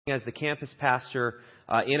as the campus pastor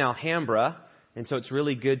in Alhambra, and so it's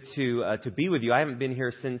really good to be with you. I haven't been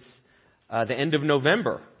here since the end of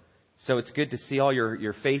November, so it's good to see all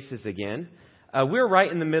your faces again. We're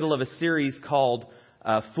right in the middle of a series called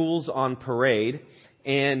Fools on Parade,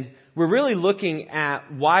 and we're really looking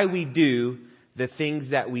at why we do the things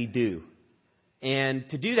that we do. And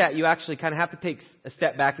to do that, you actually kind of have to take a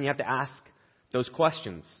step back and you have to ask those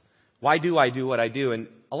questions. Why do I do what I do? And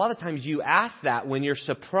a lot of times you ask that when you're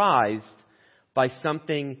surprised by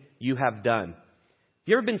something you have done. Have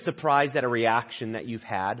you ever been surprised at a reaction that you've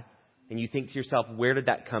had and you think to yourself, where did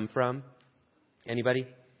that come from? Anybody?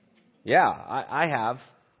 Yeah, I have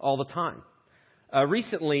all the time.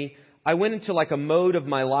 Recently, I went into like a mode of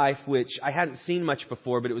my life which I hadn't seen much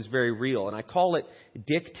before, but it was very real. And I call it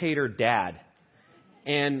Dictator Dad.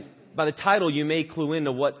 And by the title, you may clue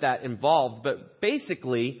into what that involved. But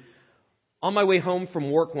basically, on my way home from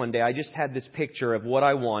work one day, I just had this picture of what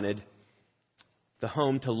I wanted the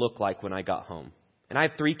home to look like when I got home. And I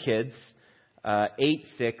have 3 kids, 8,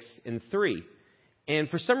 6, and 3. And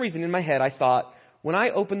for some reason in my head, I thought, when I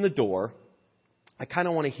open the door, I kind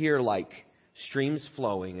of want to hear like streams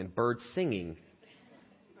flowing and birds singing.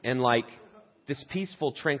 And like this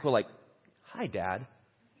peaceful, tranquil, like, hi, Dad.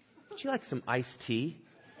 Would you like some iced tea?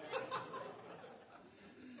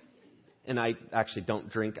 And I actually don't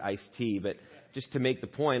drink iced tea, but just to make the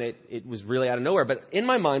point, it was really out of nowhere. But in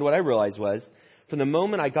my mind, what I realized was, from the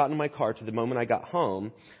moment I got in my car to the moment I got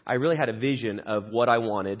home, I really had a vision of what I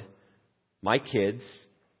wanted my kids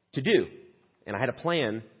to do. And I had a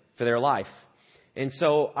plan for their life. And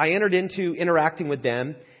so I entered into interacting with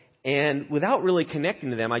them, and without really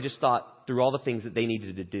connecting to them, I just thought through all the things that they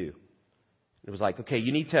needed to do. It was like, okay,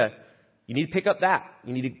 you need to pick up that.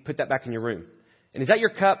 You need to put that back in your room. And is that your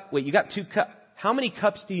cup? Wait, you got 2 cups. How many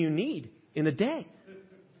cups do you need in a day?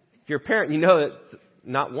 If you're a parent, you know that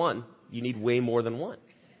not one. You need way more than one.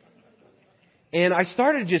 And I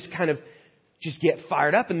started to just get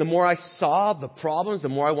fired up. And the more I saw the problems, the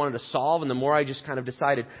more I wanted to solve. And the more I just kind of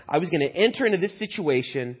decided I was going to enter into this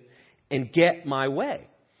situation and get my way.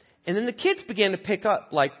 And then the kids began to pick up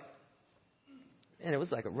like, and it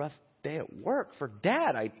was like a rough day at work for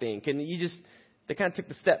Dad, I think. And they kind of took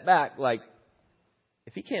the step back like,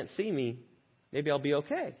 if he can't see me, maybe I'll be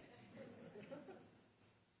okay.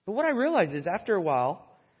 But what I realized is after a while,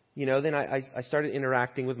 then I started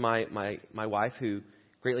interacting with my wife, who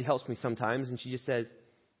greatly helps me sometimes. And she just says,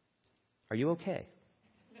 are you okay?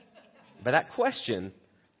 By that question,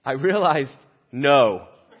 I realized, no,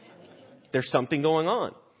 there's something going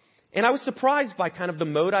on. And I was surprised by kind of the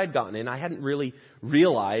mode I'd gotten in. I hadn't really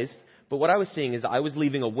realized. But what I was seeing is I was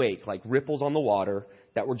leaving a wake, like ripples on the water,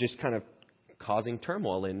 that were just kind of causing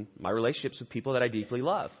turmoil in my relationships with people that I deeply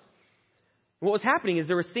love. And what was happening is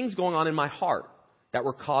there was things going on in my heart that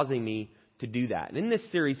were causing me to do that. And in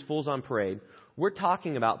this series, Fools on Parade, we're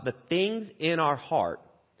talking about the things in our heart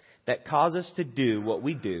that cause us to do what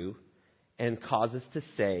we do and cause us to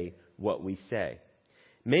say what we say.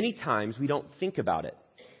 Many times we don't think about it.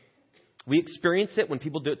 We experience it when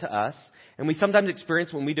people do it to us, and we sometimes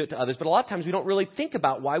experience it when we do it to others, but a lot of times we don't really think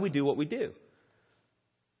about why we do what we do.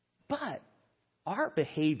 But our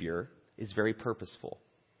behavior is very purposeful.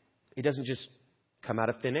 It doesn't just come out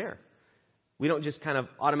of thin air. We don't just kind of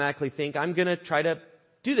automatically think, I'm going to try to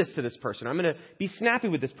do this to this person. I'm going to be snappy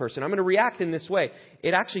with this person. I'm going to react in this way.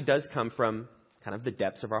 It actually does come from kind of the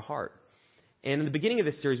depths of our heart. And in the beginning of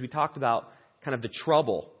this series, we talked about kind of the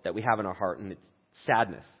trouble that we have in our heart, and it's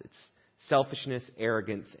sadness. It's selfishness,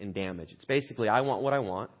 arrogance, and damage. It's basically, I want what I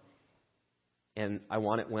want, and I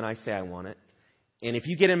want it when I say I want it. And if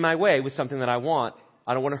you get in my way with something that I want,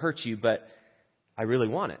 I don't want to hurt you, but I really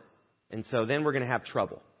want it. And so then we're going to have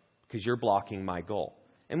trouble because you're blocking my goal.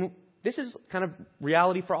 And this is kind of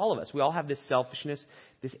reality for all of us. We all have this selfishness,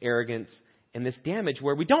 this arrogance, and this damage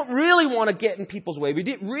where we don't really want to get in people's way. We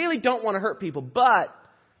really don't want to hurt people. But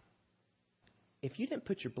if you didn't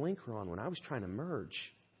put your blinker on when I was trying to merge,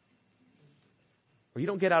 or you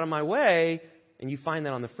don't get out of my way, and you find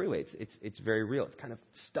that on the freeway, it's very real. It's kind of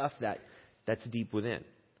stuff that's deep within.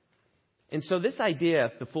 And so this idea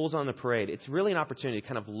of the Fools on the Parade, it's really an opportunity to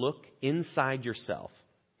kind of look inside yourself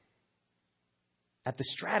at the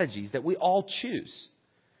strategies that we all choose.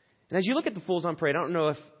 And as you look at the Fools on Parade, I don't know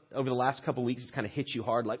if over the last couple of weeks it's kind of hit you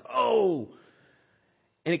hard, like, oh,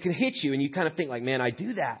 and it can hit you and you kind of think like, man, I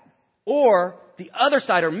do that. Or the other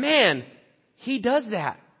side, or man, he does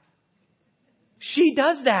that. She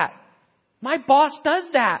does that. My boss does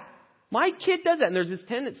that. My kid does that. And there's this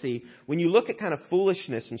tendency, when you look at kind of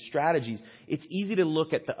foolishness and strategies, it's easy to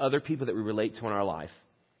look at the other people that we relate to in our life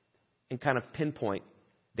and kind of pinpoint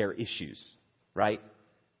their issues, right?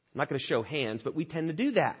 I'm not going to show hands, but we tend to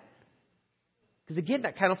do that. Because again,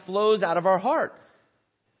 that kind of flows out of our heart.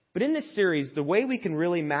 But in this series, the way we can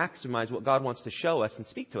really maximize what God wants to show us and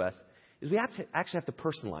speak to us is we actually have to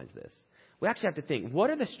personalize this. We actually have to think, what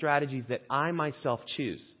are the strategies that I myself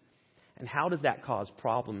choose? And how does that cause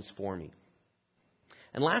problems for me?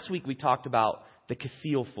 And last week we talked about the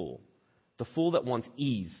Kaseel fool. The fool that wants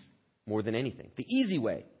ease more than anything. The easy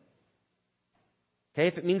way. Okay,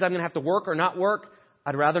 if it means I'm going to have to work or not work,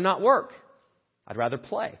 I'd rather not work. I'd rather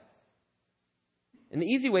play. And the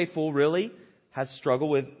easy way fool really has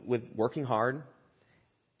struggled with working hard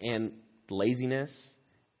and laziness.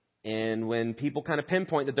 And when people kind of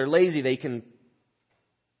pinpoint that they're lazy, they can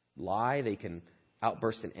lie, they can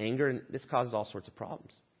outburst in anger, and this causes all sorts of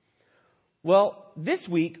problems. Well, this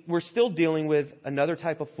week, we're still dealing with another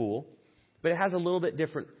type of fool, but it has a little bit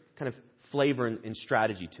different kind of flavor and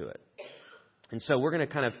strategy to it. And so we're going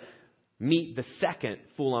to kind of meet the second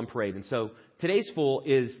fool on parade. And so today's fool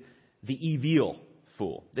is the evil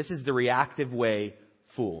fool. This is the reactive way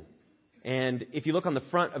fool. And if you look on the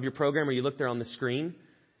front of your program or you look there on the screen,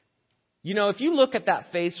 you know, if you look at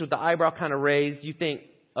that face with the eyebrow kind of raised, you think,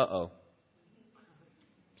 uh-oh,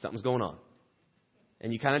 something's going on.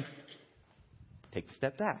 And you kind of take the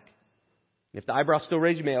step back. And if the eyebrow's still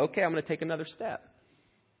raised, you may, okay, I'm going to take another step.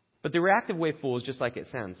 But the reactive way fool is just like it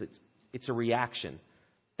sounds. It's a reaction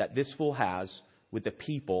that this fool has with the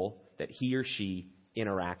people that he or she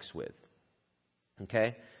interacts with.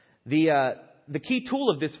 Okay? The key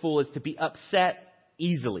tool of this fool is to be upset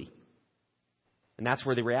easily. And that's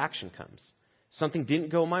where the reaction comes. Something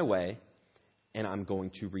didn't go my way, and I'm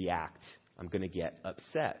going to react. I'm going to get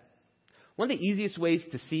upset. One of the easiest ways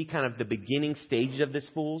to see kind of the beginning stage of this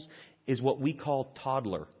fool's is what we call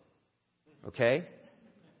toddler. Okay?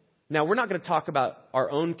 Now, we're not going to talk about our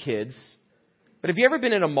own kids, but have you ever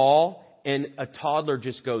been in a mall and a toddler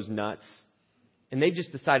just goes nuts and they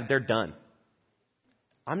just decided they're done?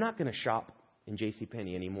 I'm not going to shop in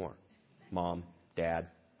JCPenney anymore. Mom, Dad,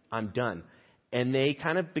 I'm done. And they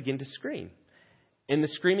kind of begin to scream. And the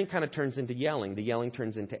screaming kind of turns into yelling. The yelling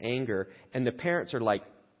turns into anger. And the parents are like,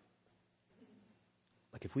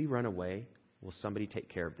 if we run away, will somebody take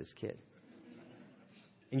care of this kid?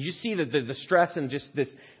 And you just see the stress and just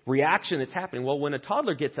this reaction that's happening. Well, when a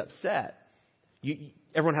toddler gets upset,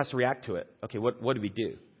 everyone has to react to it. Okay, what do we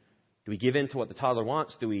do? Do we give in to what the toddler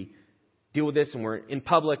wants? Do we deal with this and we're in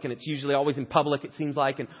public, and it's usually always in public, it seems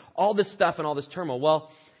like, and all this stuff and all this turmoil? Well,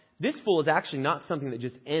 this fool is actually not something that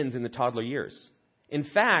just ends in the toddler years. In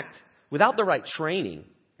fact, without the right training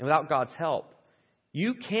and without God's help,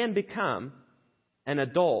 you can become an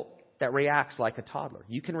adult that reacts like a toddler.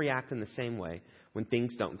 You can react in the same way when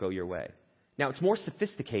things don't go your way. Now, it's more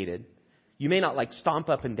sophisticated. You may not like stomp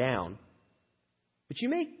up and down, but you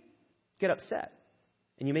may get upset,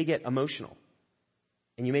 and you may get emotional,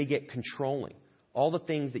 and you may get controlling. All the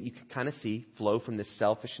things that you can kind of see flow from this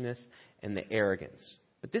selfishness and the arrogance.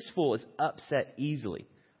 But this fool is upset easily.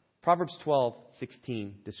 Proverbs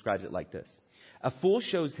 12:16 describes it like this. A fool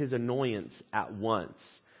shows his annoyance at once,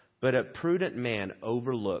 but a prudent man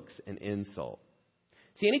overlooks an insult.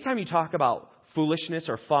 See, anytime you talk about foolishness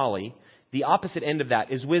or folly, the opposite end of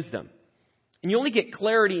that is wisdom. And you only get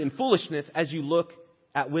clarity in foolishness as you look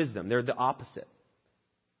at wisdom. They're the opposite.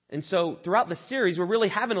 And so throughout the series, we're really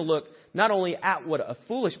having a look not only at what a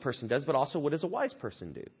foolish person does, but also what does a wise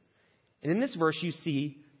person do. And in this verse, you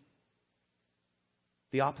see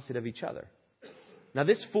the opposite of each other. Now,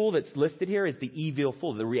 this fool that's listed here is the evil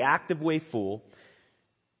fool. The reactive way fool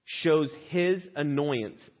shows his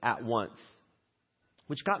annoyance at once,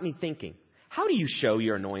 which got me thinking, how do you show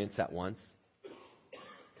your annoyance at once? You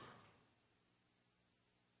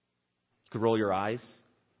could roll your eyes.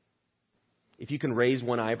 If you can raise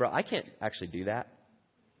one eyebrow, I can't actually do that.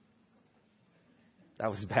 That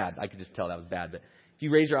was bad. I could just tell that was bad. But if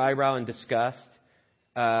you raise your eyebrow in disgust,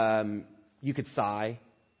 you could sigh.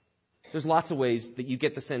 There's lots of ways that you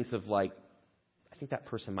get the sense of like, I think that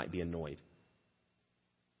person might be annoyed.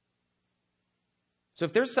 So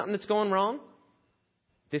if there's something that's going wrong,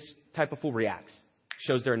 this type of fool reacts,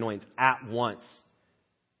 shows their annoyance at once.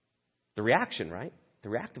 The reaction, right? The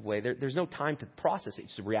reactive way, there's no time to process it.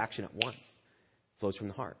 It's a reaction at once. It flows from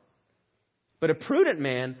the heart. But a prudent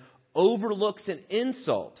man overlooks an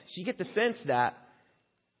insult. So you get the sense that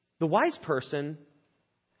the wise person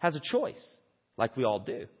has a choice, like we all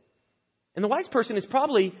do. And the wise person is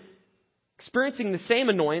probably experiencing the same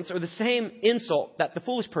annoyance or the same insult that the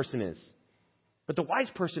foolish person is. But the wise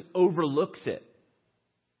person overlooks it.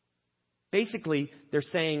 Basically, they're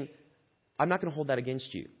saying, I'm not going to hold that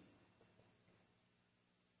against you.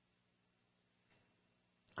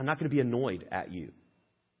 I'm not going to be annoyed at you.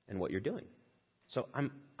 in what you're doing. So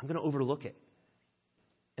I'm going to overlook it.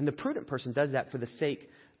 And the prudent person does that for the sake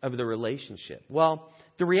of the relationship. Well,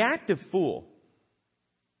 the reactive fool,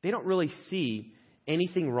 they don't really see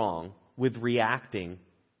anything wrong with reacting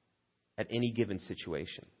at any given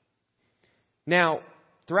situation. Now,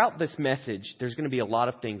 throughout this message, there's going to be a lot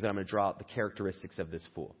of things that I'm going to draw out the characteristics of this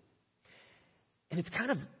fool. And it's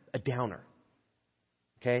kind of a downer.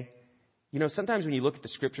 Okay? You know, sometimes when you look at the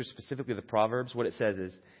scriptures, specifically the Proverbs, what it says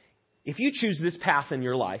is, if you choose this path in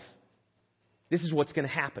your life, this is what's going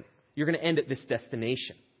to happen. You're going to end at this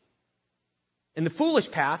destination. And the foolish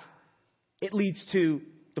path, it leads to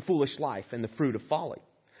the foolish life and the fruit of folly.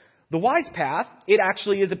 The wise path, it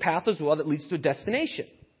actually is a path as well that leads to a destination.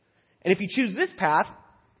 And if you choose this path,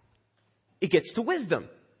 it gets to wisdom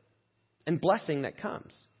and blessing that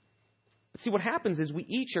comes. But see, what happens is we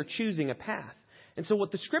each are choosing a path. And so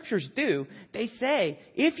what the scriptures do, they say,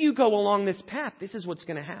 if you go along this path, this is what's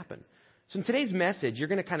going to happen. So in today's message, you're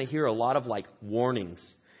going to kind of hear a lot of like warnings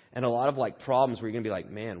and a lot of like problems where you're going to be like,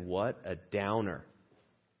 man, what a downer.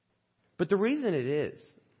 But the reason it is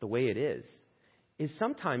the way it is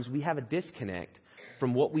sometimes we have a disconnect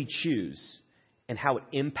from what we choose and how it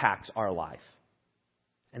impacts our life.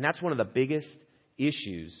 And that's one of the biggest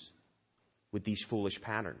issues with these foolish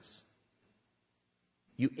patterns.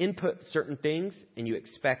 You input certain things and you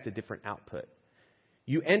expect a different output.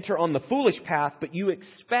 You enter on the foolish path, but you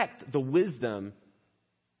expect the wisdom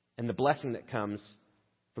and the blessing that comes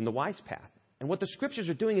from the wise path. And what the scriptures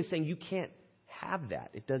are doing is saying you can't have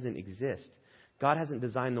that. It doesn't exist. God hasn't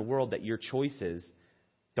designed the world that your choices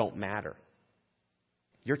don't matter.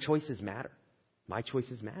 Your choices matter. My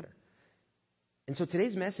choices matter. And so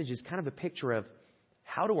today's message is kind of a picture of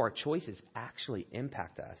how do our choices actually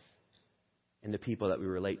impact us and the people that we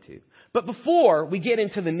relate to. But before we get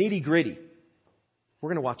into the nitty-gritty, we're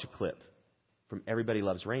going to watch a clip from Everybody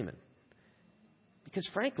Loves Raymond. Because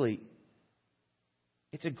frankly,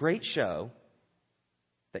 it's a great show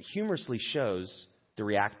that humorously shows the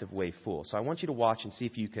reactive wave fool. So I want you to watch and see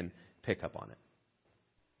if you can pick up on it.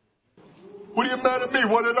 What are you mad at me?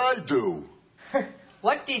 What did I do?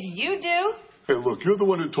 What did you do? Hey, look, you're the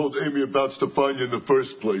one who told Amy about Stefania in the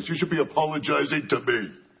first place. You should be apologizing to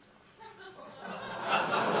me.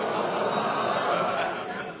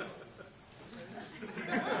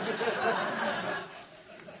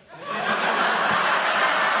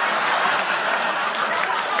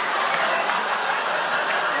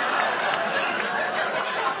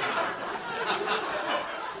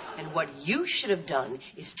 What you should have done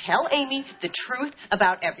is tell Amy the truth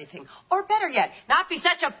about everything. Or better yet, not be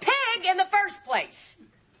such a pig in the first place.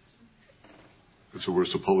 It's the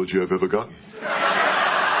worst apology I've ever gotten.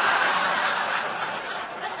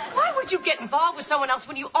 Why would you get involved with someone else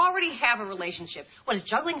when you already have a relationship? What, does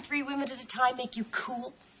juggling 3 women at a time make you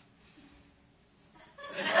cool?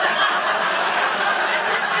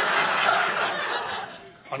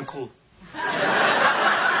 Uncool.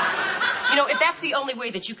 You know, if that's the only way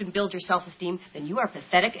that you can build your self-esteem, then you are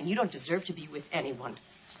pathetic and you don't deserve to be with anyone.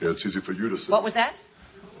 Yeah, it's easy for you to say. What was that?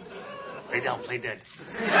 Lay down, play dead.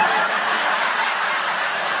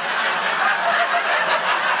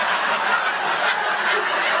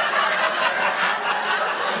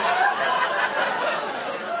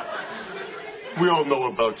 We all know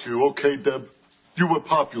about you, okay, Deb? You were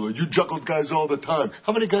popular. You juggled guys all the time.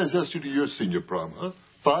 How many guys asked you to your senior prom, huh?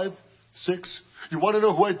 5? 6? You want to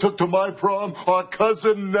know who I took to my prom? Our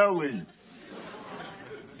cousin Nellie.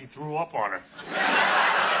 He threw up on her.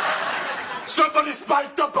 Somebody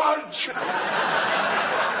spiked the punch!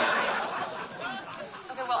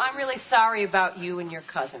 Okay, well, I'm really sorry about you and your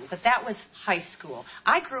cousin, but that was high school.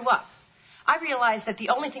 I grew up. I realized that the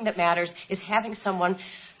only thing that matters is having someone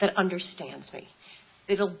that understands me.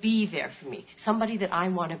 That'll be there for me. Somebody that I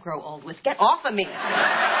want to grow old with. Get off of me!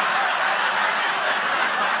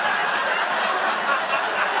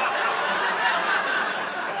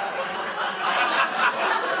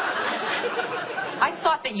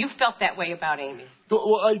 That you felt that way about Amy.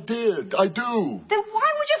 Well, I did. I do. Then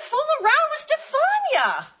why would you fool around with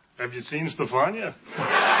Stefania? Have you seen Stefania?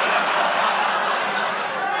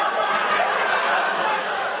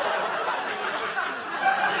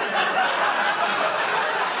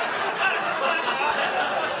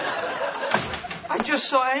 I just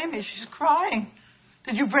saw Amy. She's crying.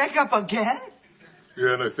 Did you break up again?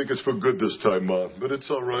 Yeah, and I think it's for good this time, Mom. But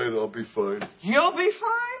it's all right. I'll be fine. You'll be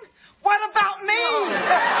fine? What about me? Amy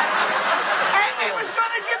was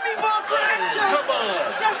going to give me more attention. Come on.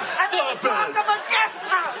 And then talk of a guest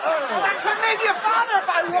house. Oh, I could make your father if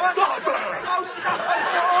I wanted. Stop it. Oh, stop it.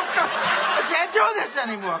 Oh, stop. I can't do this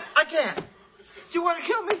anymore. I can't. You want to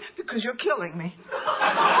kill me? Because you're killing me.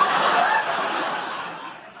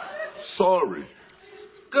 sorry.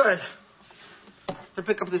 Good. Now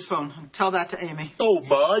pick up this phone and tell that to Amy. Oh,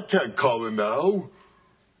 Ma, I can't call her now.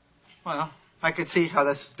 Well, I could see how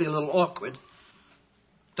this would be a little awkward.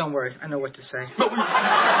 Don't worry, I know what to say. No,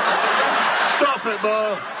 stop it,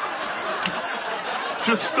 Ma.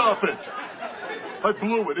 Just stop it. I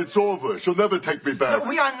blew it. It's over. She'll never take me back. No,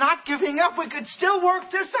 we are not giving up. We could still work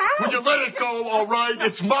this out. Will you let it go, all right?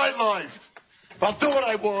 It's my life. I'll do what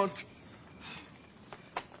I want.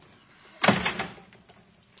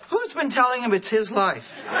 Who's been telling him it's his life?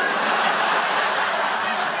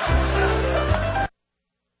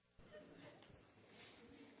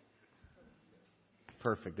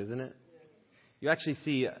 Perfect, isn't it? You actually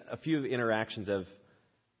see a few interactions of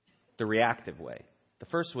the reactive way. The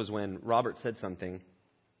first was when Robert said something,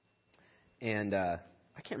 and I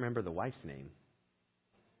can't remember the wife's name.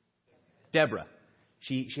 Deborah.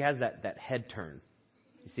 She has that head turn.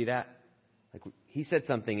 You see that? Like he said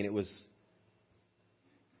something, and it was,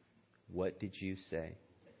 "What did you say?"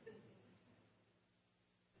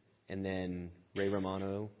 And then Ray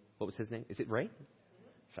Romano, what was his name? Is it Ray?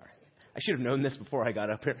 Sorry. I should have known this before I got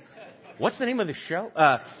up here. What's the name of the show?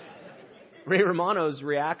 Ray Romano's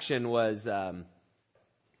reaction was,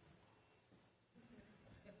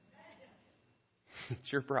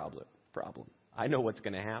 it's your problem. I know what's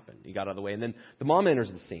going to happen. He got out of the way. And then the mom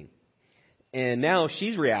enters the scene. And now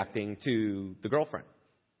she's reacting to the girlfriend.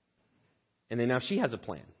 And then now she has a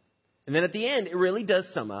plan. And then at the end, it really does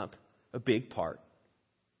sum up a big part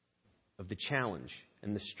of the challenge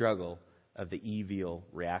and the struggle of the evil,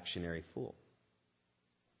 reactionary fool.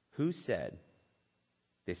 Who said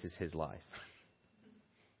this is his life?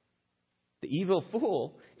 The evil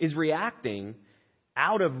fool is reacting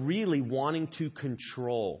out of really wanting to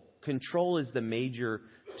control. Control is the major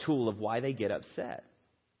tool of why they get upset.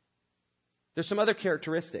 There's some other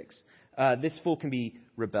characteristics. This fool can be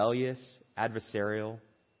rebellious, adversarial,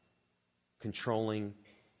 controlling,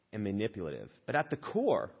 and manipulative. But at the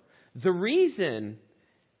core, the reason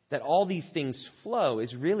that all these things flow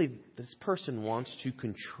is really this person wants to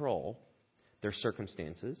control their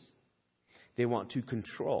circumstances. They want to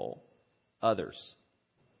control others.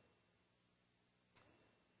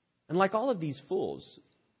 And like all of these fools,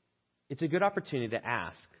 it's a good opportunity to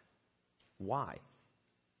ask, why?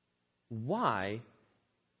 Why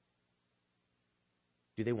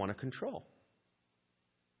do they want to control?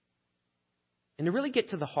 And to really get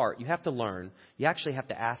to the heart, you have to learn, you actually have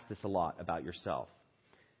to ask this a lot about yourself.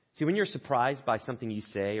 See, when you're surprised by something you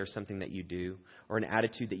say or something that you do or an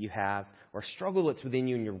attitude that you have or a struggle that's within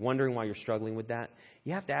you and you're wondering why you're struggling with that,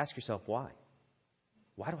 you have to ask yourself, why?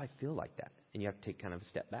 Why do I feel like that? And you have to take kind of a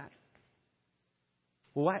step back.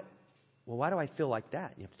 Why do I feel like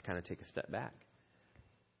that? You have to kind of take a step back.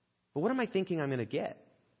 But what am I thinking I'm going to get?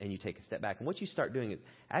 And you take a step back. And what you start doing is,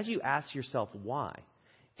 as you ask yourself why,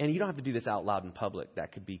 and you don't have to do this out loud in public.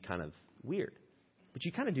 That could be kind of weird. But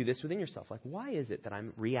you kind of do this within yourself. Like, why is it that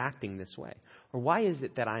I'm reacting this way? Or why is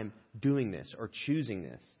it that I'm doing this or choosing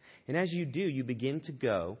this? And as you do, you begin to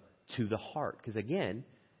go to the heart. Because again,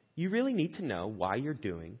 you really need to know why you're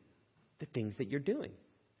doing the things that you're doing.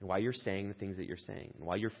 And why you're saying the things that you're saying. And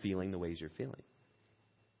why you're feeling the ways you're feeling.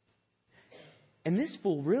 And this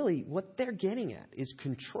fool really, what they're getting at is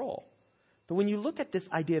control. But when you look at this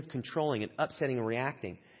idea of controlling and upsetting and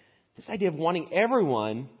reacting, this idea of wanting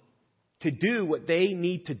everyone to do what they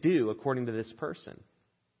need to do according to this person,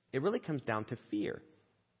 it really comes down to fear.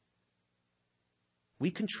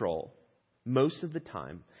 We control most of the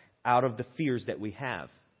time out of the fears that we have.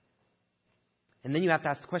 And then you have to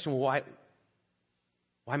ask the question, well,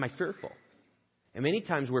 why am I fearful? And many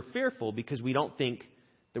times we're fearful because we don't think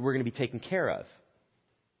that we're going to be taken care of.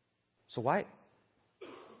 So why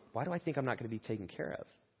do I think I'm not going to be taken care of?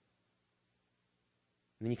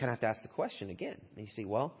 And then you kind of have to ask the question again. And you say,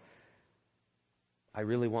 well, I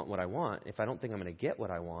really want what I want. If I don't think I'm going to get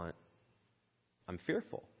what I want, I'm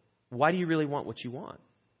fearful. Why do you really want what you want?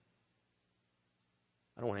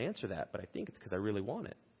 I don't want to answer that, but I think it's because I really want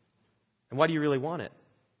it. And why do you really want it?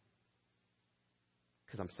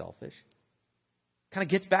 Because I'm selfish. Kind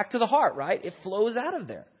of gets back to the heart, right? It flows out of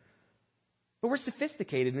there. But we're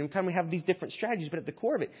sophisticated and kind of we have these different strategies, but at the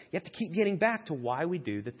core of it, you have to keep getting back to why we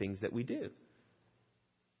do the things that we do.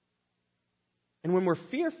 And when we're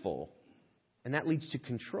fearful, and that leads to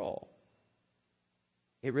control,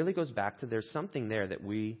 it really goes back to there's something there that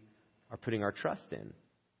we are putting our trust in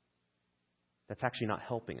that's actually not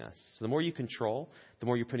helping us. So the more you control, the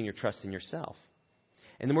more you're putting your trust in yourself.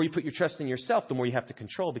 And the more you put your trust in yourself, the more you have to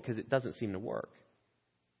control because it doesn't seem to work.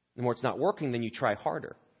 The more it's not working, then you try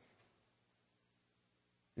harder.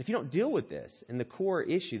 And if you don't deal with this and the core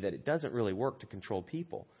issue that it doesn't really work to control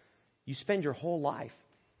people, you spend your whole life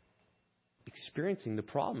experiencing the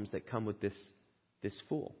problems that come with this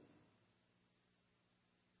fool.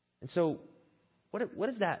 And so, what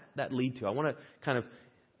does that lead to? I want to kind of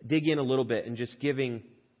dig in a little bit and just giving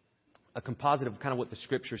a composite of kind of what the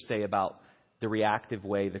Scriptures say about the reactive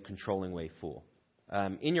way, the controlling way fool.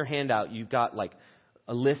 In your handout, you've got like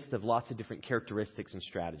a list of lots of different characteristics and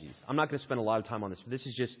strategies. I'm not going to spend a lot of time on this, but this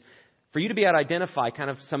is just for you to be able to identify kind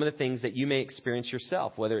of some of the things that you may experience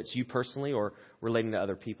yourself, whether it's you personally or relating to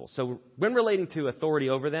other people. So when relating to authority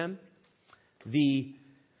over them, the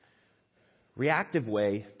reactive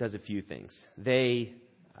way does a few things. They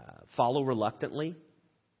follow reluctantly.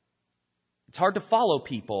 It's hard to follow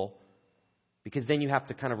people because then you have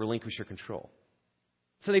to kind of relinquish your control.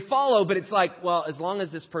 So they follow, but it's like, well, as long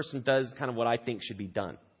as this person does kind of what I think should be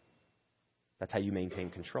done. That's how you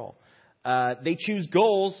maintain control. They choose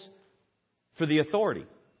goals for the authority.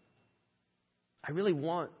 I really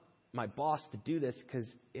want my boss to do this because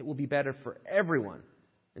it will be better for everyone.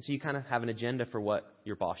 And so you kind of have an agenda for what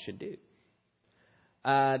your boss should do.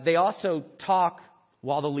 They also talk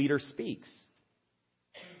while the leader speaks.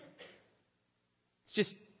 It's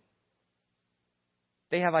just,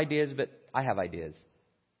 they have ideas, but I have ideas.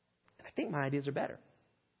 And I think my ideas are better.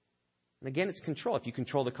 And again, it's control. If you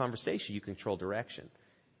control the conversation, you control direction.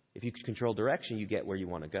 If you control direction, you get where you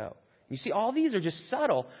want to go. You see, all these are just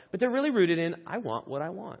subtle, but they're really rooted in, I want what I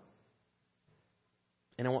want.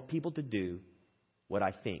 And I want people to do what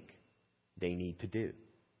I think they need to do.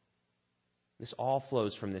 This all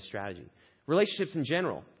flows from this strategy. Relationships in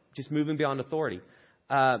general, just moving beyond authority.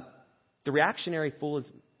 The reactionary fool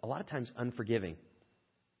is a lot of times unforgiving.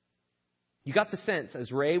 You got the sense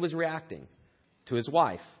as Ray was reacting to his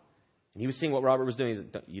wife, and he was seeing what Robert was doing. He's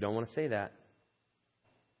like, you don't want to say that.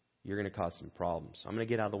 You're going to cause some problems. So I'm going to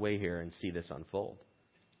get out of the way here and see this unfold.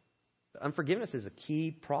 But unforgiveness is a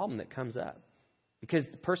key problem that comes up because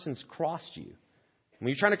the person's crossed you. When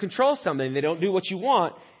you're trying to control somebody and they don't do what you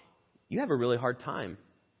want, you have a really hard time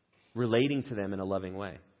relating to them in a loving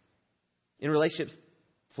way. In relationships,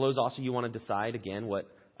 flows also you want to decide, again, what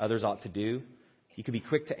others ought to do. You can be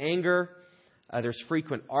quick to anger. There's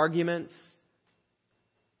frequent arguments.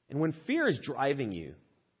 And when fear is driving you,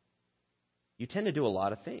 you tend to do a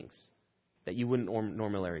lot of things that you wouldn't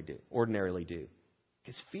ordinarily do.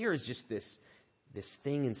 Because fear is just this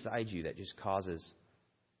thing inside you that just causes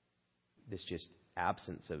this just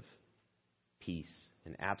absence of peace,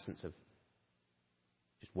 an absence of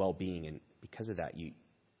just well-being. And because of that, you're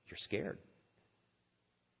scared.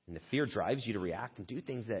 And the fear drives you to react and do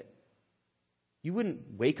things that you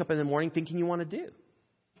wouldn't wake up in the morning thinking you want to do.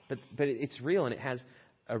 But it's real and it has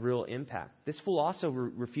a real impact. This fool also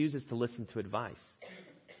refuses to listen to advice.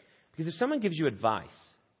 Because if someone gives you advice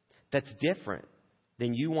that's different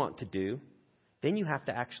than you want to do, then you have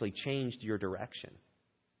to actually change your direction.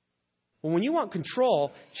 Well, when you want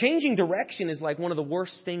control, changing direction is like one of the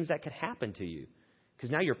worst things that could happen to you. Because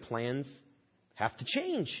now your plans have to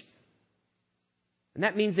change. And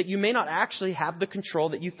that means that you may not actually have the control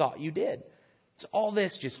that you thought you did. So all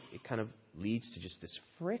this it kind of leads to just this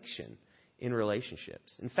friction in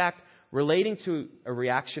relationships. In fact, relating to a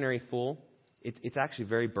reactionary fool, it's actually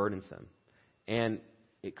very burdensome. And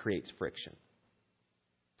it creates friction.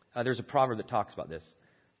 There's a proverb that talks about this.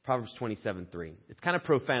 Proverbs 27:3. It's kind of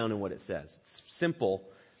profound in what it says. It's simple.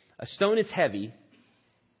 A stone is heavy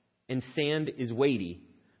and sand is weighty,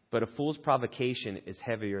 but a fool's provocation is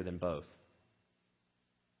heavier than both.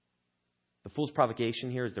 The fool's provocation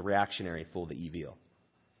here is the reactionary fool, the evil.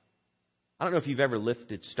 I don't know if you've ever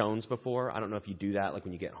lifted stones before. I don't know if you do that, like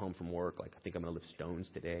when you get home from work, like, I think I'm going to lift stones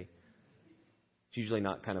today. It's usually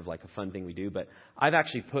not kind of like a fun thing we do, but I've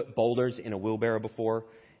actually put boulders in a wheelbarrow before,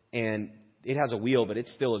 and it has a wheel, but it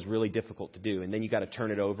still is really difficult to do. And then you got to turn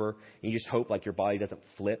it over, and you just hope like your body doesn't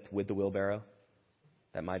flip with the wheelbarrow.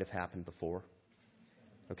 That might have happened before.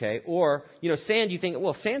 Okay? Or, sand, you think,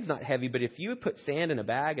 well, sand's not heavy, but if you put sand in a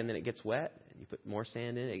bag and then it gets wet, and you put more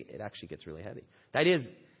sand in it, it actually gets really heavy. That is,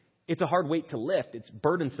 it's a hard weight to lift. It's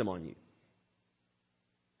burdensome on you.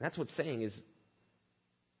 That's what's saying is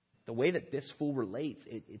the way that this fool relates,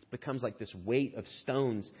 it becomes like this weight of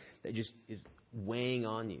stones that just is weighing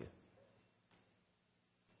on you.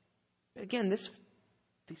 But again, these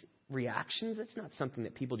reactions, it's not something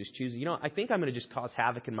that people just choose. I think I'm going to just cause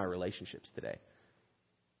havoc in my relationships today.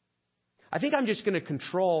 I think I'm just going to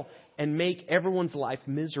control and make everyone's life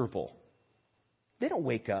miserable. They don't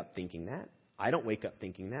wake up thinking that. I don't wake up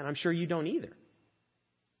thinking that. I'm sure you don't either.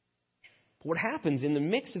 But what happens in the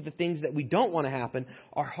mix of the things that we don't want to happen,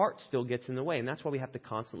 our heart still gets in the way. And that's why we have to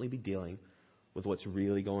constantly be dealing with what's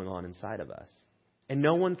really going on inside of us. And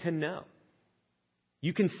no one can know.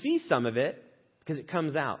 You can see some of it because it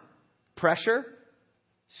comes out. Pressure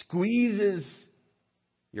squeezes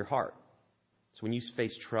your heart. So when you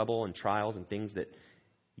face trouble and trials and things that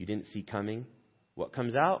you didn't see coming, what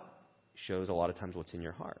comes out shows a lot of times what's in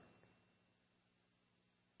your heart.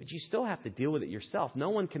 But you still have to deal with it yourself. No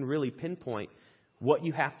one can really pinpoint what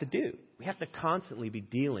you have to do. We have to constantly be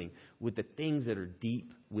dealing with the things that are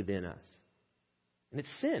deep within us. And it's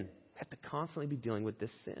sin. We have to constantly be dealing with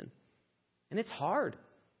this sin. And it's hard.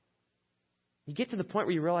 You get to the point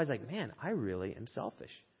where you realize, like, man, I really am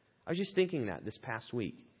selfish. I was just thinking that this past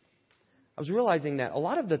week. I was realizing that a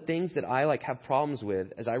lot of the things that I have problems with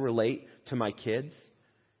as I relate to my kids,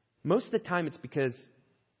 most of the time it's because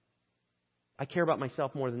I care about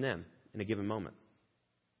myself more than them in a given moment.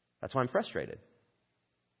 That's why I'm frustrated.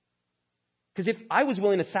 Because if I was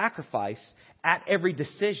willing to sacrifice at every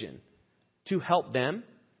decision to help them,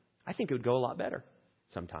 I think it would go a lot better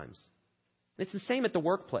sometimes. It's the same at the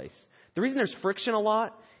workplace. The reason there's friction a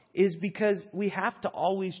lot is because we have to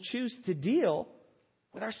always choose to deal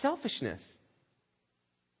with our selfishness.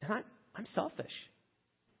 And I'm selfish.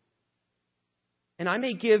 And I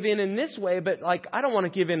may give in this way, but I don't want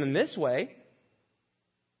to give in this way.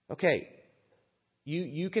 Okay,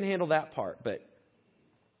 you can handle that part, but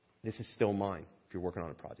this is still mine if you're working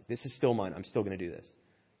on a project. This is still mine. I'm still going to do this.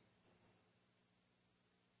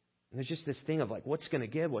 And there's just this thing of what's going to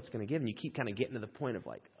give, and you keep kind of getting to the point of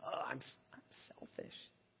I'm selfish.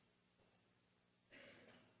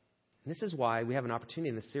 And this is why we have an opportunity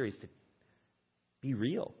in this series to be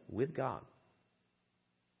real with God.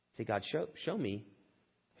 Say, God, show me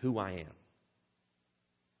who I am.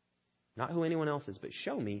 Not who anyone else is, but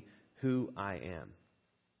show me who I am.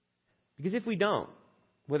 Because if we don't,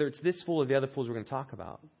 whether it's this fool or the other fools we're going to talk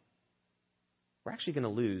about, we're actually going to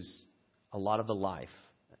lose a lot of the life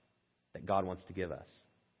that God wants to give us.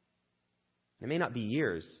 It may not be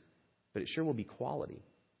years, but it sure will be quality.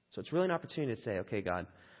 So it's really an opportunity to say, okay, God,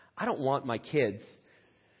 I don't want my kids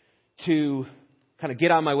to kind of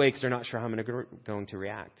get out of my way because they're not sure how I'm going to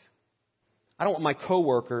react. I don't want my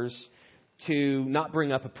coworkers to not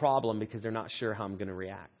bring up a problem because they're not sure how I'm going to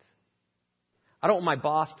react. I don't want my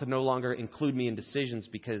boss to no longer include me in decisions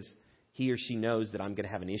because he or she knows that I'm going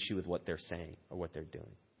to have an issue with what they're saying or what they're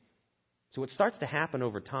doing. So what starts to happen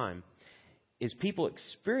over time is people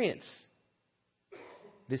experience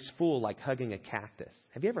this fool like hugging a cactus.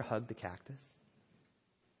 Have you ever hugged a cactus?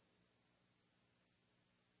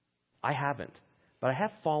 I haven't, but I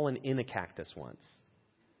have fallen in a cactus once.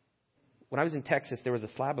 When I was in Texas, there was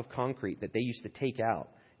a slab of concrete that they used to take out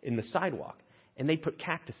in the sidewalk, and they put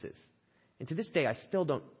cactuses. And to this day, I still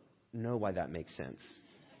don't know why that makes sense.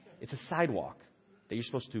 It's a sidewalk that you're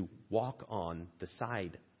supposed to walk on the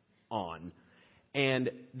side on. And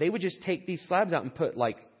they would just take these slabs out and put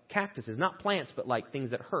cactuses, not plants, but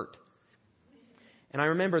things that hurt. And I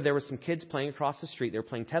remember there were some kids playing across the street. They were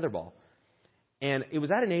playing tetherball. And it was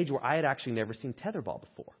at an age where I had actually never seen tetherball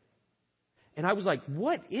before. And I was like,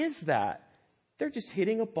 what is that? They're just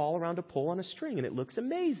hitting a ball around a pole on a string, and it looks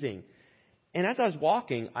amazing. And as I was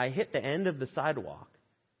walking, I hit the end of the sidewalk.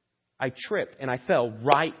 I tripped, and I fell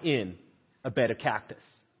right in a bed of cactus.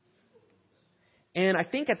 And I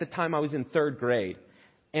think at the time I was in 3rd grade.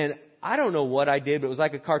 And I don't know what I did, but it was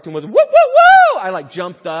like a cartoon was, woo, woo, woo! I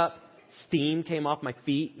jumped up. Steam came off my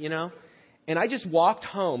feet, And I just walked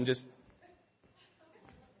home just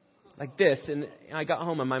like this. And I got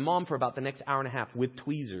home, and my mom, for about the next hour and a half, with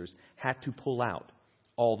tweezers, had to pull out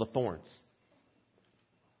all the thorns.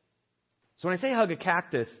 So when I say hug a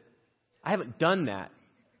cactus, I haven't done that,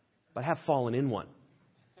 but I have fallen in one.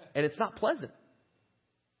 And it's not pleasant.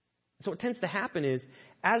 So what tends to happen is,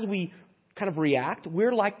 as we kind of react,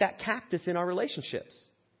 we're like that cactus in our relationships.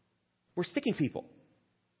 We're sticking people.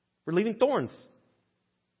 We're leaving thorns.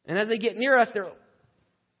 And as they get near us, they're, man,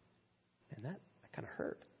 that kind of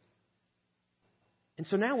hurt. And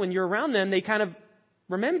so now when you're around them, they kind of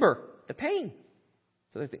remember the pain.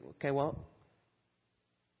 So they think, okay, well,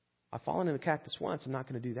 I've fallen in the cactus once. I'm not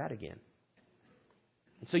going to do that again.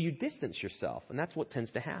 And so you distance yourself, and that's what tends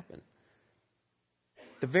to happen.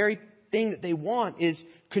 The very thing that they want is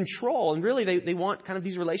control. And really, they want kind of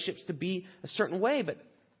these relationships to be a certain way. But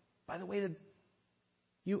by the way that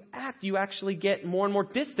you act, you actually get more and more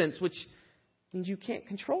distance, which means you can't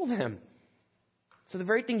control them. So the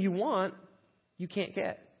very thing you want, you can't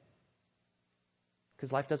get.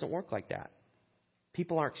 Because life doesn't work like that.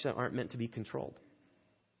 People aren't meant to be controlled.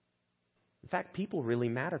 In fact, people really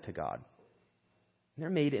matter to God. They're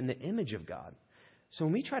made in the image of God. So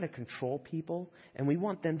when we try to control people and we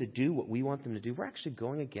want them to do what we want them to do, we're actually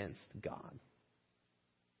going against God.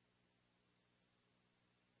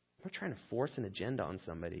 We're trying to force an agenda on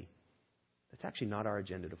somebody. That's actually not our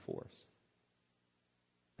agenda to force.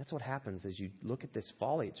 That's what happens as you look at this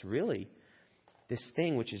folly. It's really this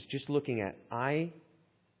thing which is just looking at, I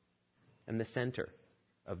am the center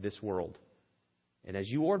of this world. And as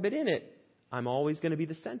you orbit in it, I'm always going to be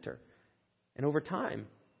the center. And over time,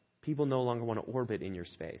 people no longer want to orbit in your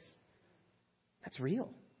space. That's real.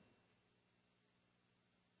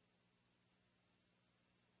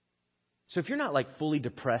 So if you're not like fully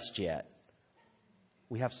depressed yet,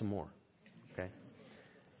 we have some more. Okay?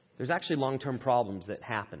 There's actually long-term problems that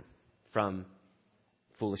happen from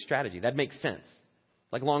foolish strategy. That makes sense.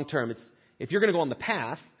 Like long-term, it's if you're going to go on the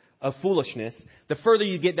path of foolishness, the further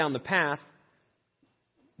you get down the path,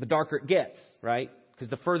 the darker it gets, right? Because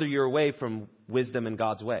the further you're away from wisdom and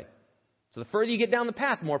God's way. So the further you get down the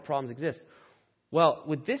path, more problems exist. Well,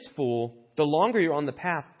 with this fool, the longer you're on the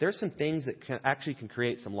path, there's some things that can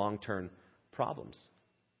create some long-term problems.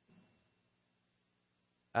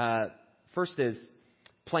 First is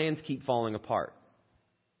plans keep falling apart.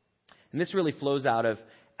 And this really flows out of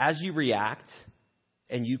as you react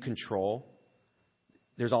and you control,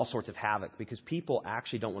 there's all sorts of havoc because people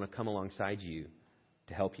actually don't want to come alongside you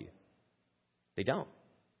to help you. They don't.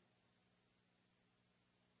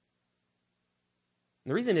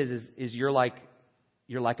 And the reason is you're like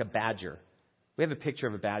a badger. We have a picture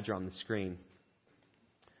of a badger on the screen.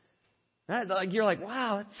 You're like,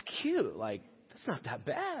 wow, that's cute. Like, that's not that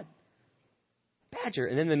bad. Badger.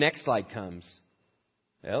 And then the next slide comes.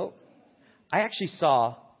 Well, I actually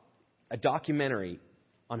saw a documentary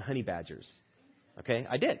on honey badgers. Okay,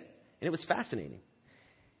 I did. And it was fascinating.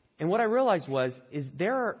 And what I realized is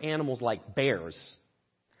there are animals like bears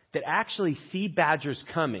that actually see badgers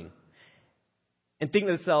coming and think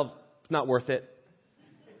to themselves, it's not worth it.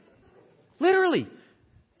 Literally.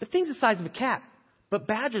 The thing's the size of a cat. But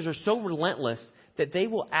badgers are so relentless that they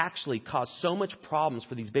will actually cause so much problems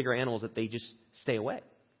for these bigger animals that they just stay away.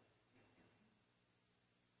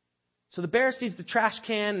 So the bear sees the trash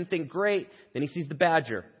can and thinks, great. Then he sees the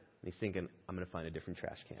badger. And he's thinking, I'm going to find a different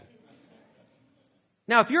trash can.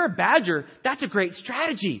 Now, if you're a badger, that's a great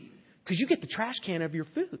strategy because you get the trash can of your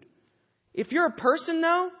food. If you're a person,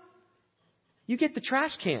 though, you get the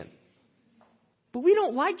trash can. But we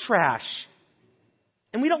don't like trash.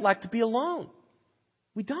 And we don't like to be alone.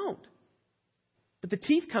 We don't. But the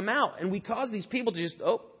teeth come out and we cause these people to just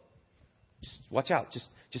watch out. Just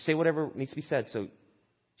say whatever needs to be said so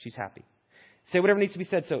she's happy. Say whatever needs to be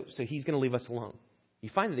said so he's going to leave us alone. You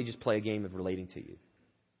find that they just play a game of relating to you.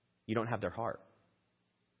 You don't have their heart.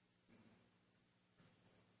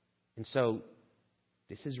 And so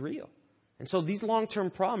this is real. And so these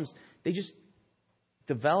long-term problems, they just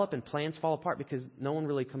develop and plans fall apart because no one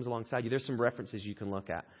really comes alongside you. There's some references you can look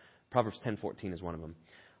at. Proverbs 10:14 is one of them.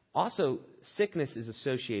 Also, sickness is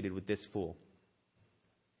associated with this fool.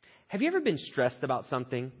 Have you ever been stressed about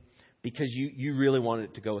something because you really wanted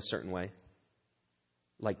it to go a certain way?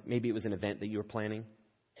 Like maybe it was an event that you were planning,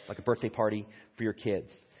 like a birthday party for your kids.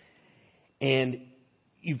 And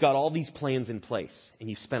you've got all these plans in place and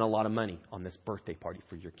you've spent a lot of money on this birthday party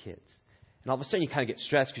for your kids. And all of a sudden you kind of get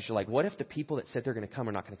stressed because you're like, what if the people that said they're going to come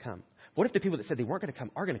are not going to come? What if the people that said they weren't going to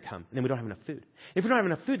come are going to come? And then we don't have enough food. If we don't have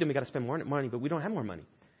enough food, then we got to spend more money, but we don't have more money.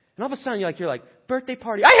 And all of a sudden you're like, birthday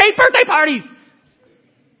party. I hate birthday parties!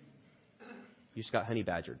 You just got honey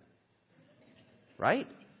badgered. Right?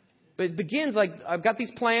 But it begins like, I've got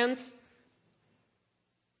these plans.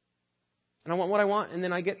 And I want what I want. And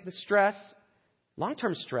then I get the stress.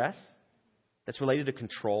 Long-term stress that's related to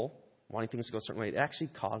control, wanting things to go a certain way, it actually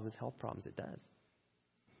causes health problems. It does.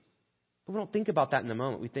 But we don't think about that in the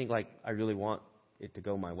moment. We think like, I really want it to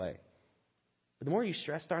go my way. But the more you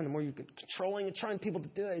stress out and the more you're controlling and trying people to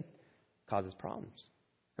do it, it causes problems.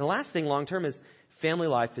 And the last thing long-term is family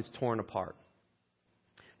life is torn apart.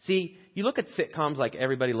 See, you look at sitcoms like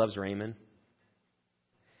Everybody Loves Raymond.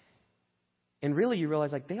 And really you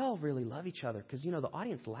realize like they all really love each other because, the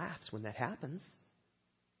audience laughs when that happens.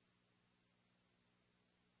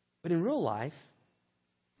 But in real life,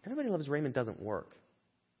 Everybody Loves Raymond doesn't work.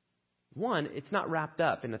 One, it's not wrapped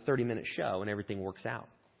up in a 30-minute show and everything works out.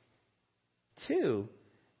 Two,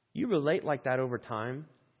 you relate like that over time,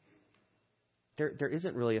 there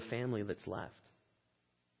isn't really a family that's left.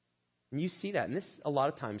 And you see that. And this, a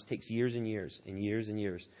lot of times, takes years and years and years and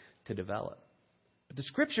years to develop. But the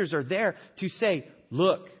Scriptures are there to say,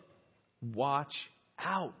 look, watch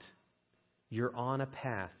out. You're on a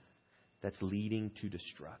path that's leading to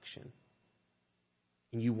destruction.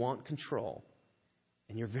 And you want control.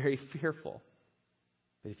 And you're very fearful.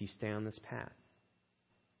 But if you stay on this path,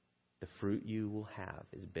 the fruit you will have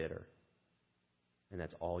is bitter. And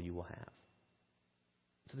that's all you will have.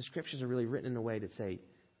 So the scriptures are really written in a way to say,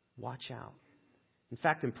 watch out. In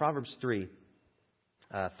fact, in Proverbs 3,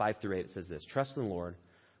 5 through 8, it says this: trust in the Lord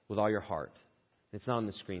with all your heart. It's not on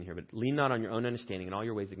the screen here, but lean not on your own understanding. In all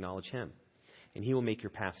your ways acknowledge Him, and He will make your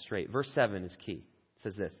path straight. Verse 7 is key. It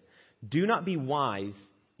says this: do not be wise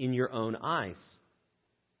in your own eyes.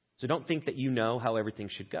 So don't think that you know how everything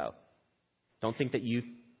should go. Don't think that you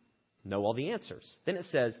know all the answers. Then it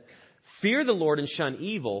says, fear the Lord and shun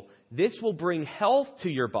evil. This will bring health to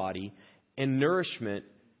your body and nourishment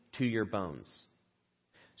to your bones.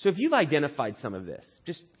 So if you've identified some of this,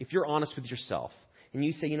 just if you're honest with yourself, and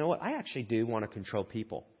you say, you know what, I actually do want to control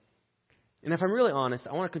people. And if I'm really honest,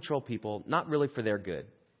 I want to control people, not really for their good,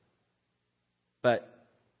 but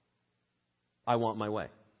I want my way.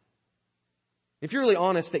 If you're really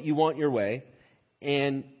honest that you want your way,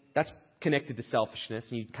 and that's connected to selfishness,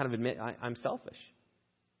 and you kind of admit, I'm selfish.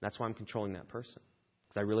 That's why I'm controlling that person,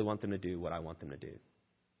 because I really want them to do what I want them to do.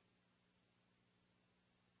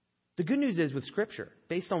 The good news is with Scripture,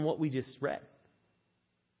 based on what we just read,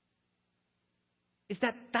 is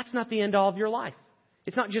that that's not the end all of your life.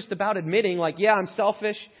 It's not just about admitting, like, yeah, I'm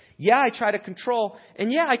selfish. Yeah, I try to control.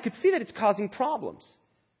 And yeah, I could see that it's causing problems.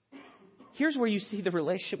 Here's where you see the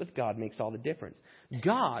relationship with God makes all the difference.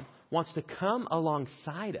 God wants to come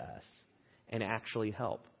alongside us and actually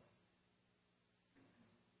help.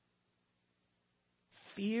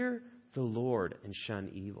 Fear the Lord and shun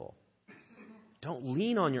evil. Don't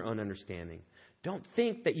lean on your own understanding. Don't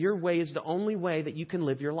think that your way is the only way that you can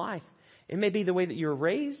live your life. It may be the way that you're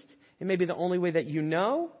raised. It may be the only way that you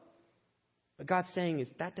know. But God's saying is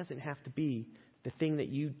that doesn't have to be the thing that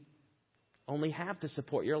you only have to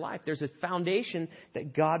support your life. There's a foundation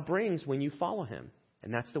that God brings when you follow Him.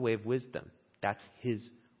 And that's the way of wisdom. That's His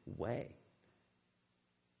way.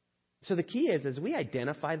 So the key is, as we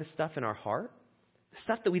identify the stuff in our heart, the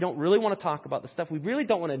stuff that we don't really want to talk about, the stuff we really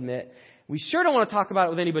don't want to admit, we sure don't want to talk about it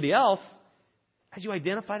with anybody else. As you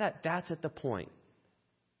identify that, that's at the point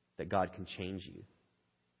that God can change you.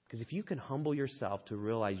 Because if you can humble yourself to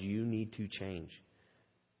realize you need to change,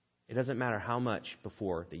 it doesn't matter how much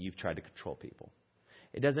before that you've tried to control people.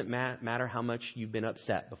 It doesn't matter how much you've been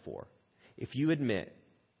upset before. If you admit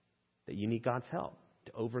that you need God's help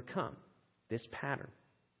to overcome this pattern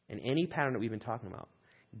and any pattern that we've been talking about,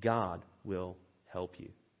 God will help you.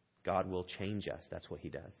 God will change us. That's what He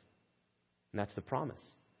does. And that's the promise.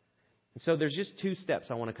 And so there's just two steps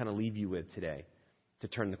I want to kind of leave you with today to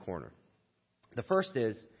turn the corner. The first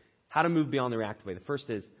is how to move beyond the reactive way. The first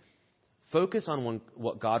is focus on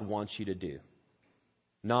what God wants you to do,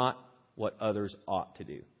 not what others ought to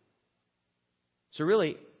do. So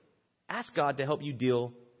really, ask God to help you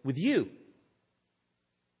deal with you.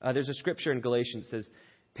 There's a scripture in Galatians that says,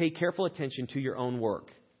 pay careful attention to your own work.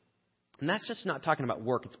 And that's just not talking about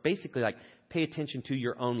work. It's basically like pay attention to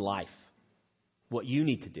your own life, what you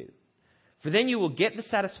need to do. For then you will get the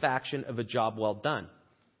satisfaction of a job well done.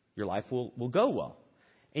 Your life will go well.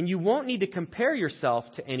 And you won't need to compare yourself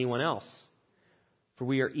to anyone else. For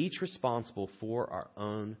we are each responsible for our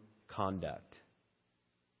own conduct.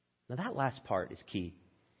 Now that last part is key.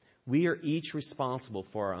 We are each responsible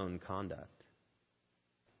for our own conduct.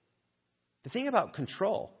 The thing about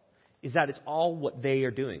control is that it's all what they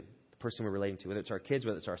are doing. The person we're relating to, whether it's our kids,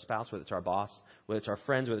 whether it's our spouse, whether it's our boss, whether it's our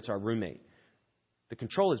friends, whether it's our roommate. The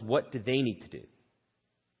control is what do they need to do.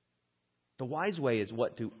 The wise way is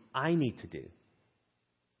what do I need to do?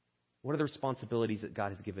 What are the responsibilities that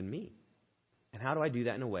God has given me? And how do I do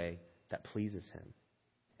that in a way that pleases Him?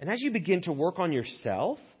 And as you begin to work on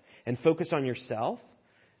yourself and focus on yourself,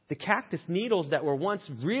 the cactus needles that were once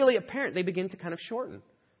really apparent, they begin to kind of shorten.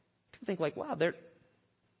 People think like, wow, they're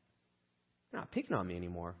not picking on me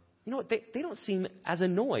anymore. You know what? They don't seem as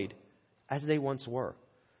annoyed as they once were.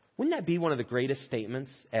 Wouldn't that be one of the greatest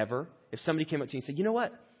statements ever? If somebody came up to you and said, you know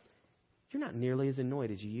what? You're not nearly as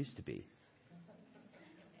annoyed as you used to be.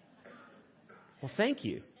 Well, thank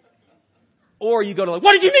you. Or you go to like,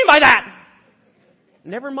 what did you mean by that?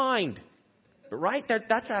 Never mind. But right,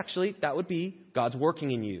 that would be God's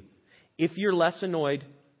working in you. If you're less annoyed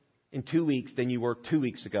in 2 weeks than you were 2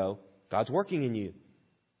 weeks ago, God's working in you.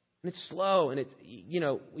 And it's slow. And it's,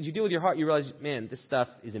 as you deal with your heart, you realize, man, this stuff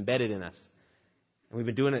is embedded in us. And we've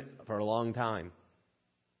been doing it for a long time.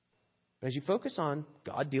 But as you focus on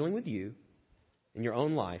God dealing with you in your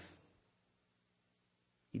own life,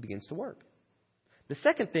 He begins to work. The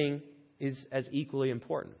second thing is as equally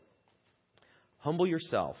important. Humble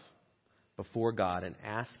yourself before God and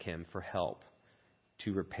ask Him for help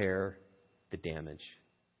to repair the damage.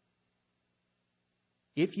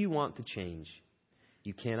 If you want to change,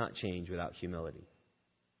 you cannot change without humility.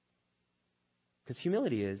 Because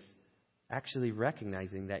humility is actually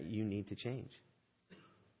recognizing that you need to change.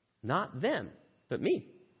 Not them, but me.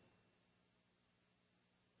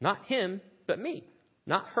 Not him, but me.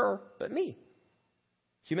 Not her, but me.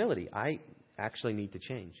 Humility. I actually need to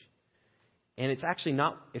change. And it's actually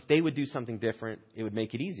not, if they would do something different, it would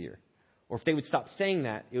make it easier. Or if they would stop saying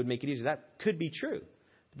that, it would make it easier. That could be true.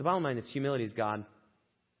 But the bottom line is humility is, God,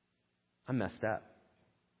 I'm messed up.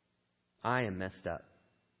 I am messed up.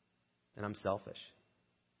 And I'm selfish.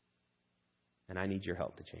 And I need your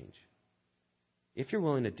help to change. If you're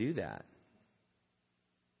willing to do that,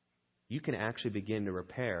 you can actually begin to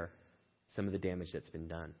repair some of the damage that's been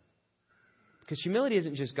done. Because humility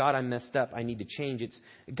isn't just, God, I'm messed up, I need to change. It's,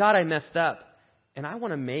 God, I messed up, and I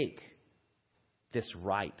want to make this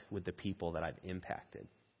right with the people that I've impacted.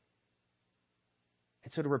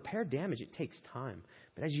 And so to repair damage, it takes time.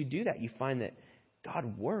 But as you do that, you find that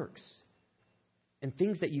God works. And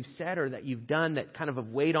things that you've said or that you've done that kind of have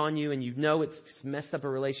weighed on you and you know it's messed up a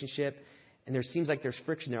relationship and there seems like there's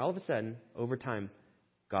friction there, all of a sudden, over time,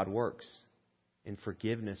 God works and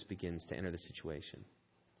forgiveness begins to enter the situation.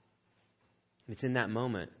 And it's in that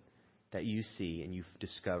moment that you see and you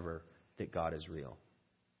discover that God is real.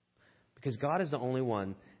 Because God is the only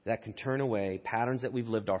one that can turn away patterns that we've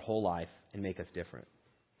lived our whole life and make us different.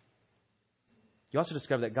 You also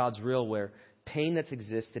discover that God's real where pain that's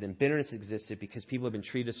existed and bitterness existed because people have been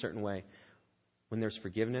treated a certain way. When there's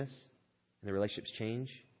forgiveness and the relationships change,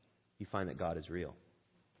 you find that God is real.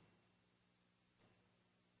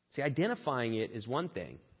 See, identifying it is one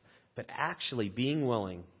thing, but actually being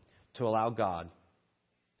willing to allow God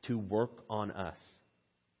to work on us,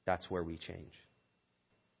 that's where we change.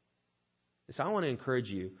 So I want to encourage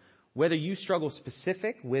you, whether you struggle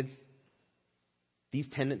specific with these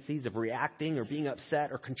tendencies of reacting or being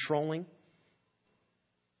upset or controlling,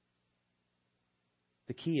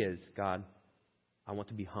 the key is, God, I want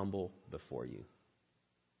to be humble before you.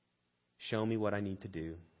 Show me what I need to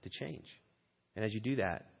do to change. And as you do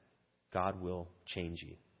that, God will change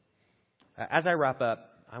you. As I wrap up,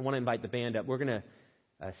 I want to invite the band up. We're going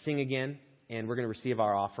to sing again, and we're going to receive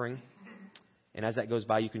our offering. And as that goes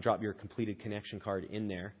by, you can drop your completed connection card in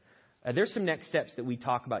there. There's some next steps that we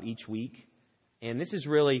talk about each week. And this is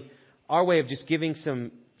really our way of just giving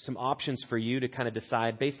some options for you to kind of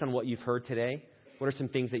decide, based on what you've heard today, what are some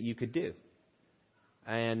things that you could do.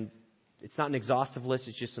 And it's not an exhaustive list,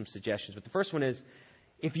 it's just some suggestions. But the first one is,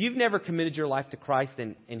 if you've never committed your life to Christ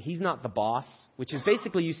and He's not the boss, which is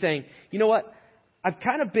basically you saying, you know what, I've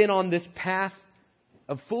kind of been on this path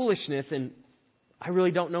of foolishness and I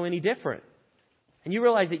really don't know any different. And you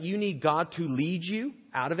realize that you need God to lead you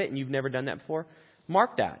out of it and you've never done that before,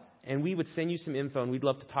 mark that. And we would send you some info and we'd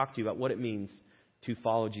love to talk to you about what it means to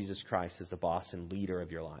follow Jesus Christ as the boss and leader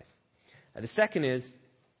of your life. The second is,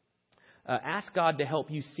 ask God to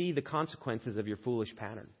help you see the consequences of your foolish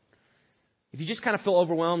pattern. If you just kind of feel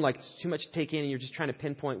overwhelmed, like it's too much to take in and you're just trying to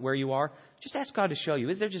pinpoint where you are, just ask God to show you.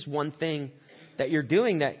 Is there just one thing that you're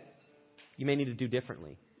doing that you may need to do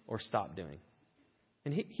differently or stop doing?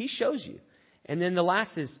 And He shows you. And then the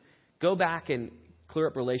last is, go back and clear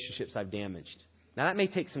up relationships I've damaged. Now that may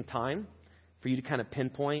take some time for you to kind of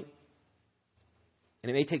pinpoint. And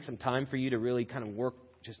it may take some time for you to really kind of work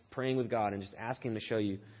just praying with God and just asking Him to show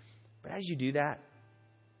you. But as you do that,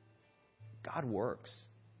 God works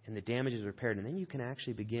and the damage is repaired. And then you can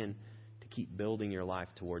actually begin to keep building your life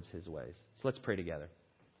towards His ways. So let's pray together.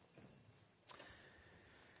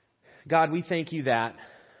 God, we thank You that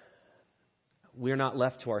we're not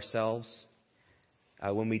left to ourselves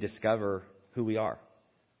when we discover who we are.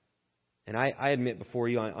 And I admit before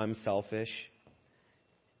You I'm selfish.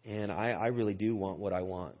 And I really do want what I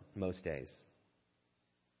want most days.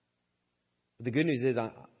 But the good news is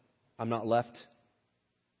I'm not left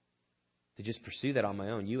to just pursue that on my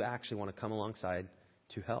own. You actually want to come alongside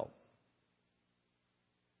to help.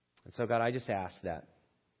 And so, God, I just ask that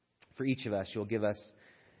for each of us, You'll give us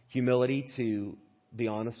humility to be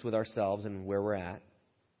honest with ourselves and where we're at.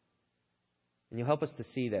 And You'll help us to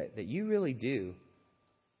see that You really do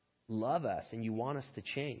love us and You want us to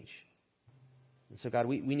change. And so, God,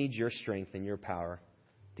 we need Your strength and Your power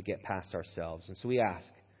to get past ourselves. And so we ask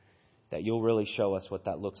that You'll really show us what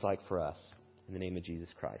that looks like for us. In the name of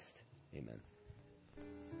Jesus Christ, amen.